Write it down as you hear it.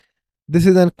This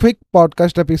is a quick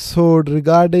podcast episode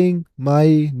regarding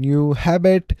my new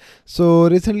habit. So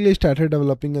recently I started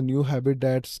developing a new habit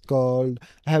that's called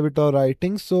habit of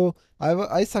writing. So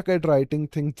I suck at writing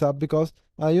things up because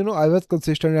I was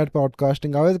consistent at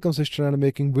podcasting. I was consistent at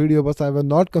making video, but I was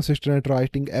not consistent at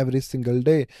writing every single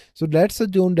day. So that's the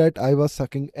zone that I was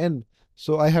sucking in.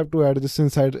 So I have to add this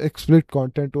inside explicit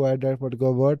content to add that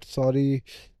particular word. Sorry,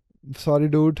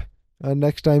 dude.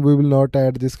 Next time we will not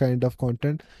add this kind of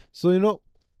content. So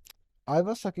I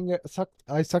suck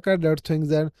at that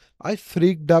things, and I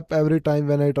freaked up every time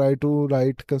when I try to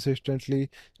write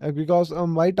consistently, because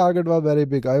my target was very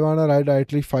big. I wanna write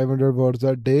at least 500 words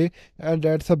a day, and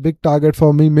that's a big target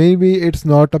for me. Maybe it's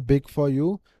not a big for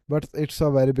you, but it's a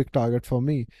very big target for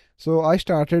me. So I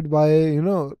started by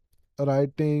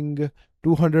writing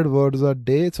 200 words a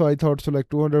day. So I thought, so like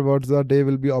 200 words a day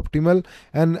will be optimal,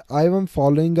 and I am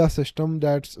following a system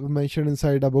that's mentioned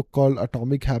inside a book called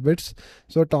Atomic Habits.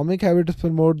 So Atomic Habits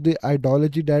promote the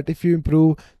ideology that if you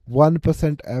improve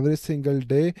 1% every single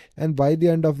day, and by the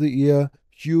end of the year,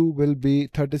 you will be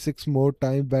 36 more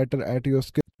time better at your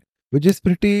skill, which is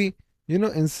pretty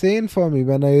insane for me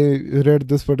when I read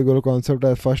this particular concept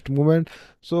at first moment.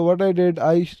 So what I did,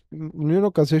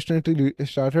 consistently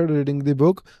started reading the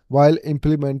book while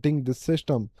implementing this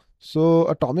system. So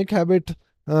Atomic Habit,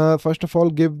 first of all,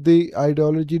 give the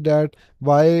ideology that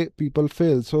why people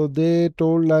fail. So they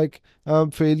told like,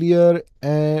 failure,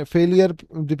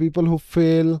 the people who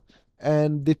fail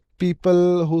and the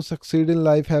people who succeed in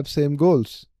life have same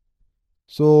goals.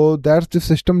 So that's the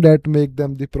system that make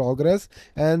them the progress,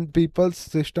 and people's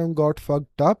system got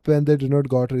fucked up when they did not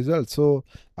got results. So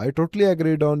I totally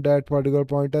agreed on that particular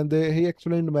point, and he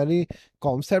explained many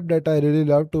concept that I really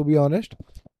love, to be honest.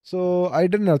 So I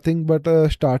did nothing but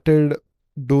started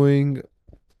doing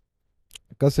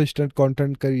consistent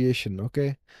content creation.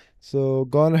 Okay, so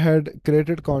gone ahead,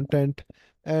 created content,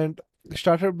 and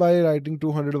started by writing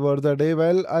 200 words a day.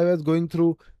 While I was going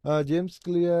through James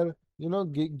Clear,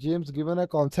 James given a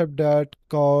concept that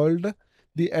called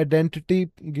the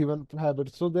identity given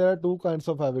habits. So there are two kinds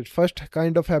of habits. First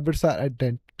kind of habits are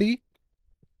identity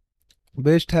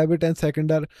based habit, and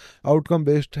second are outcome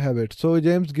based habit. So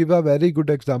James give a very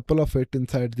good example of it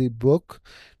inside the book,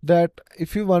 that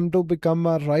if you want to become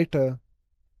a writer,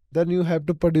 then you have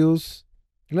to produce,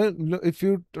 if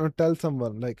you tell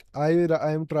someone like, I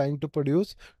am trying to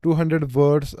produce 200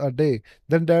 words a day,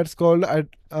 then that's called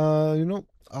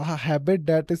a habit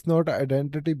that is not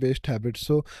identity based habit.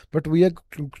 So but we are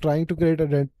trying to create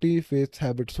identity based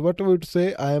habits. So what we would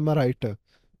say, I am a writer.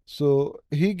 So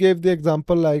he gave the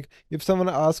example like, if someone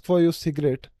asks for your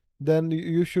cigarette, then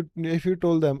you should, if you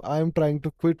told them I am trying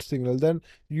to quit signal, then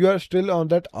you are still on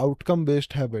that outcome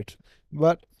based habit.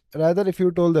 But rather, if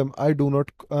you told them I do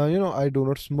not I do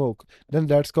not smoke, then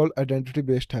that's called identity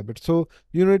based habit. So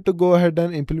you need to go ahead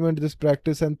and implement this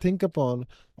practice and think upon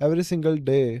every single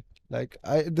day, like,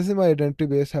 I this is my identity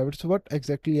based habit, so what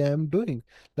exactly I am doing.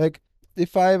 Like,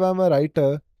 if I am a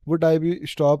writer, would I be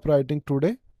stop writing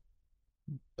today?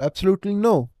 Absolutely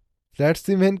no. That's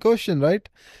the main question, right?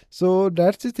 So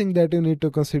that's the thing that you need to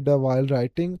consider while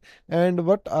writing. And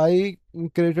what I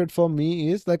created for me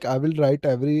is like, I will write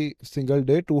every single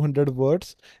day 200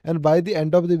 words, and by the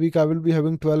end of the week I will be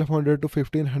having 1200 to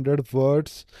 1500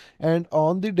 words. And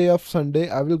on the day of Sunday,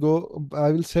 I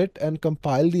will sit and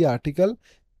compile the article,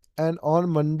 and on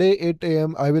Monday 8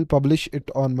 a.m. I will publish it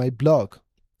on my blog.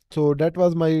 So that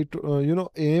was my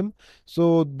aim.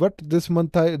 So what this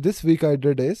week I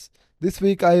did is, this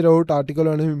week I wrote article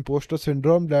on imposter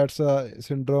syndrome. That's a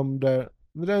syndrome that,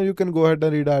 you can go ahead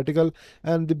and read article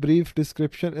and the brief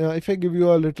description. If I give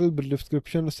you a little bit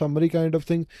description, a summary kind of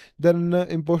thing, then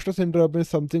imposter syndrome is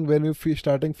something when you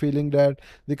starting feeling that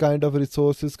the kind of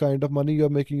resources, kind of money you're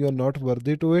making, you're not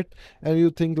worthy to it, and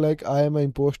you think like, I am an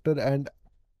imposter and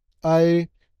I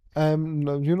am,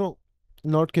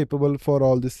 not capable for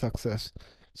all this success.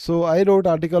 So I wrote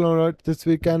article on it this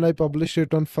week, and I published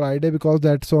it on Friday because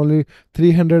that's only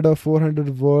 300 or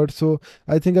 400 words. So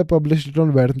I think I published it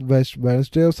on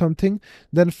Wednesday or something.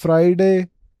 Then Friday,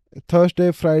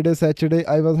 Thursday, Friday, Saturday,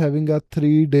 I was having a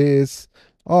 3 days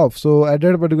off. So at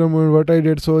that particular moment, what I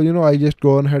did, so I just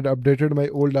go on had updated my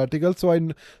old article. So I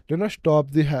did not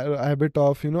stop the habit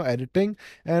of editing.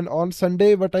 And on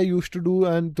Sunday, what I used to do,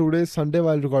 and today is Sunday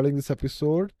while recording this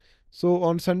episode. So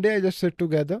on Sunday, I just sit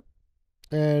together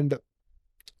and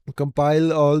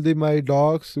compile all the my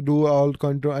docs, do all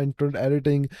content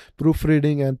editing,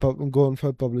 proofreading, and go on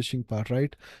for publishing part,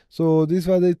 right? So these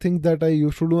were the things that I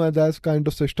used to do, and that's kind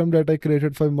of system that I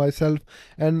created for myself.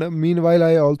 And meanwhile,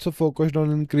 I also focused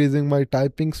on increasing my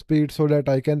typing speed so that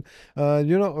I can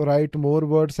write more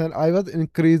words, and I was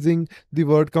increasing the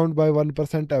word count by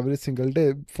 1% every single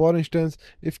day. For instance,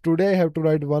 if today I have to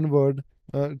write one word,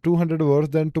 200 words,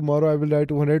 then tomorrow I will write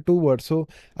 202 words. So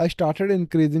I started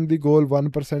increasing the goal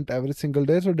 1% every single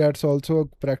day. So that's also a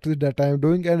practice that I am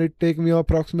doing, and it take me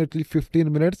approximately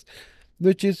 15 minutes,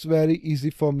 which is very easy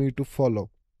for me to follow.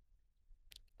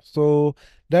 So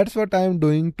that's what I am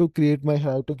doing to create my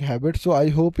writing habit. So I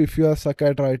hope if you are stuck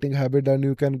at writing habit, then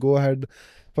you can go ahead.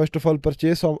 First of all,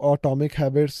 purchase some Atomic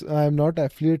Habits. I am not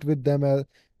affiliate with them, as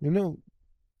you know,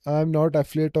 I'm not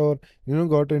affiliate or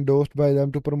got endorsed by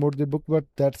them to promote the book, but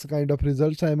that's the kind of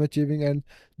results I'm achieving, and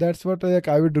that's what like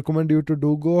I would recommend you to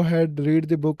do. Go ahead, read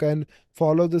the book, and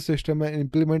follow the system and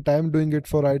implement. I'm doing it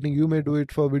for writing. You may do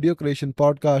it for video creation,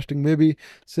 podcasting, maybe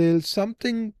sales,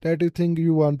 something that you think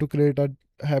you want to create a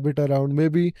habit around,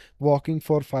 maybe walking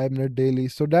for 5 minutes daily.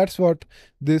 So that's what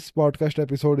this podcast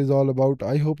episode is all about.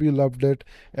 I hope you loved it,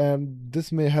 and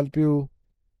this may help you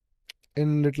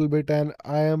in little bit. And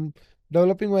I am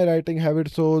developing my writing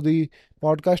habit. So the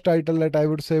podcast title that I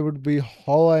would say would be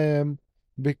how I am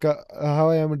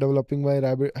developing my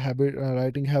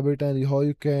writing habit, and how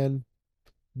you can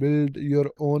build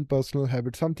your own personal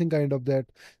habit, something kind of that.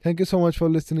 Thank you so much for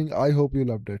listening. I hope you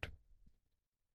loved it.